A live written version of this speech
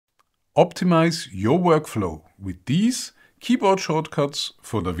Optimize your workflow with these keyboard shortcuts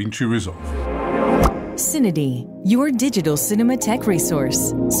for DaVinci Resolve. CineD, your digital cinema tech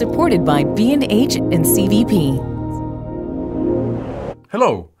resource, supported by B&H and CVP.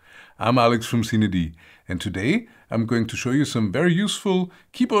 Hello, I'm Alex from CineD, and today I'm going to show you some very useful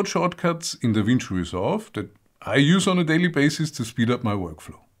keyboard shortcuts in DaVinci Resolve that I use on a daily basis to speed up my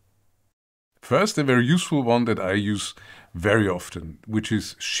workflow. First, a very useful one that I use very often, which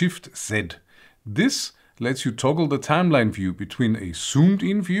is SHIFTZ. This lets you toggle the timeline view between a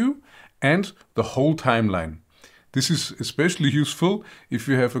zoomed-in view and the whole timeline. This is especially useful if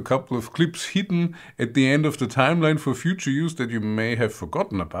you have a couple of clips hidden at the end of the timeline for future use that you may have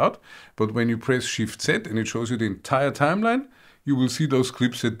forgotten about. But when you press SHIFTZ and it shows you the entire timeline, you will see those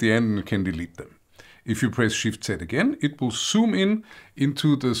clips at the end and you can delete them. If you press SHIFTZ again, it will zoom in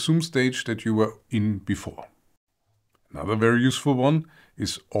into the zoom stage that you were in before. Another very useful one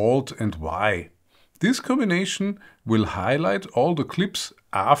is Alt and Y. This combination will highlight all the clips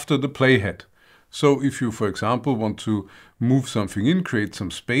after the playhead. So if you, for example, want to move something in, create some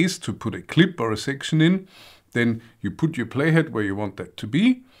space to put a clip or a section in, then you put your playhead where you want that to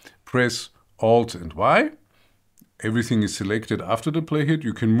be, press Alt and Y. Everything is selected after the playhead.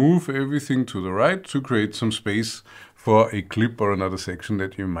 You can move everything to the right to create some space for a clip or another section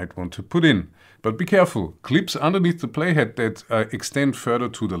that you might want to put in. But be careful, clips underneath the playhead that extend further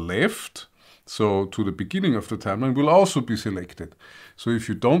to the left, so to the beginning of the timeline, will also be selected. So if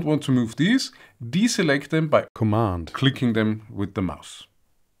you don't want to move these, deselect them by Command, clicking them with the mouse.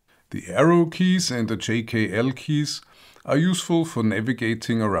 The arrow keys and the JKL keys are useful for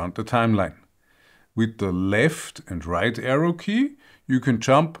navigating around the timeline. With the left and right arrow key, you can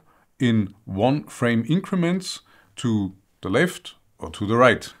jump in 1 frame increments to the left or to the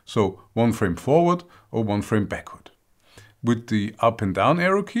right. So 1 frame forward or 1 frame backward. With the up and down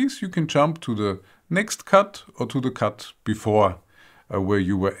arrow keys, you can jump to the next cut or to the cut before where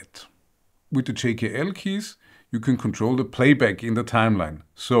you were at. With the JKL keys, you can control the playback in the timeline.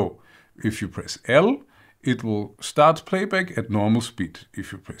 So if you press L, it will start playback at normal speed.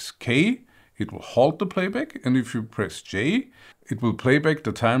 If you press K, it will halt the playback, and if you press J, it will play back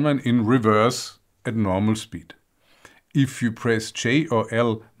the timeline in reverse at normal speed. If you press J or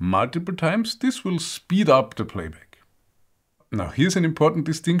L multiple times, this will speed up the playback. Now here's an important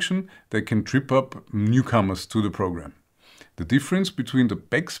distinction that can trip up newcomers to the program. The difference between the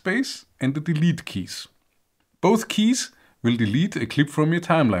Backspace and the Delete keys. Both keys will delete a clip from your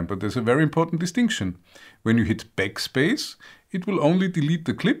timeline, but there's a very important distinction. When you hit Backspace, it will only delete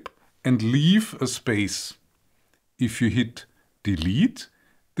the clip and leave a space. If you hit delete,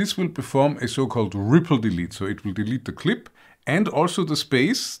 this will perform a so-called ripple delete. So it will delete the clip and also the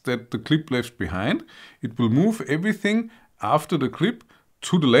space that the clip left behind. It will move everything after the clip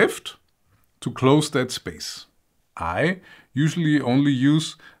to the left to close that space. I usually only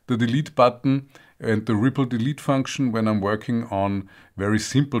use the delete button and the ripple delete function when I'm working on very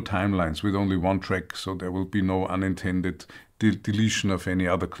simple timelines with only one track, so there will be no unintended deletion of any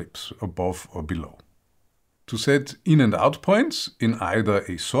other clips above or below. To set in and out points in either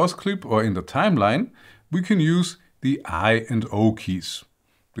a source clip or in the timeline, we can use the I and O keys.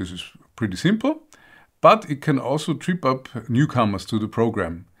 This is pretty simple, but it can also trip up newcomers to the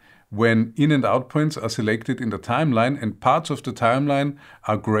program. When in and out points are selected in the timeline and parts of the timeline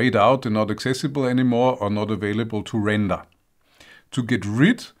are grayed out and not accessible anymore or not available to render. To get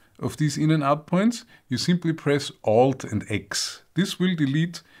rid of these in and out points, you simply press Alt and X. This will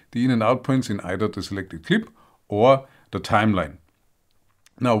delete the in and out points in either the selected clip or the timeline.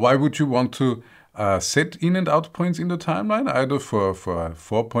 Now, why would you want to set in and out points in the timeline, either for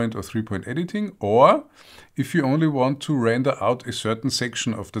 4-point or 3-point editing, or if you only want to render out a certain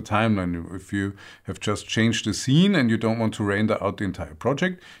section of the timeline? If you have just changed the scene and you don't want to render out the entire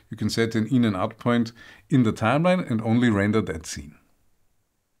project, you can set an in and out point in the timeline and only render that scene.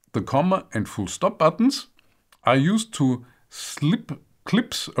 The comma and full stop buttons are used to slip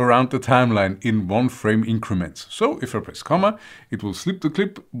clips around the timeline in 1 frame increments. So if I press comma, it will slip the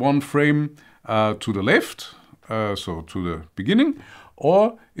clip 1 frame to the left, so to the beginning,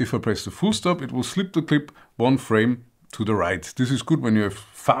 or if I press the full stop, it will slip the clip 1 frame to the right. This is good when you have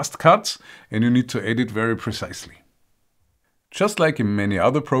fast cuts and you need to edit very precisely. Just like in many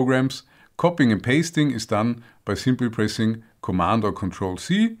other programs, copying and pasting is done by simply pressing Command or Control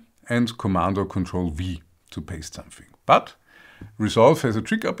C and Command or Control V to paste something. But Resolve has a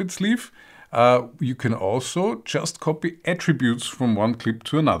trick up its sleeve. You can also just copy attributes from one clip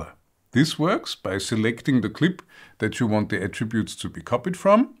to another. This works by selecting the clip that you want the attributes to be copied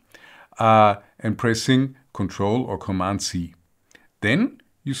from and pressing Control or Command C. Then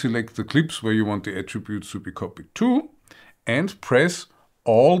you select the clips where you want the attributes to be copied to and press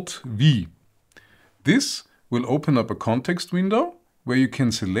AltV. This will open up a context window where you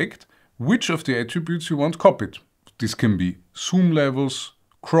can select which of the attributes you want copied. This can be zoom levels,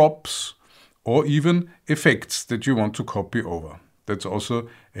 crops, or even effects that you want to copy over. That's also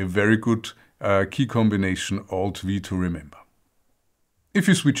a very good key combination, AltV, to remember. If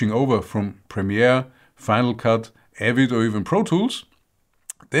you're switching over from Premiere, Final Cut, Avid, or even Pro Tools,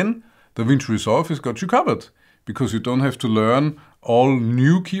 then DaVinci Resolve has got you covered, because you don't have to learn all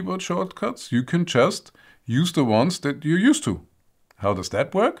new keyboard shortcuts. You can just use the ones that you're used to. How does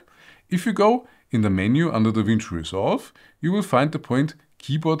that work? If you go in the menu under DaVinci Resolve, you will find the point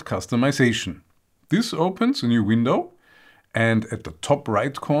Keyboard Customization. This opens a new window, and at the top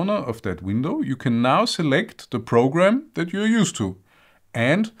right corner of that window, you can now select the program that you're used to.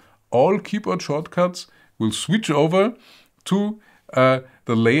 And all keyboard shortcuts will switch over to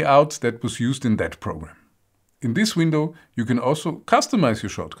the layout that was used in that program. In this window, you can also customize your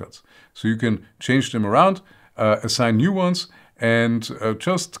shortcuts. So you can change them around, assign new ones, and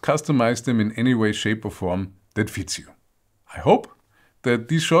just customize them in any way, shape, or form that fits you. I hope that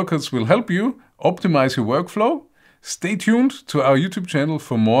these shortcuts will help you optimize your workflow. Stay tuned to our YouTube channel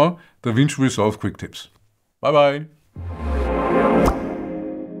for more DaVinci Resolve quick tips. Bye-bye.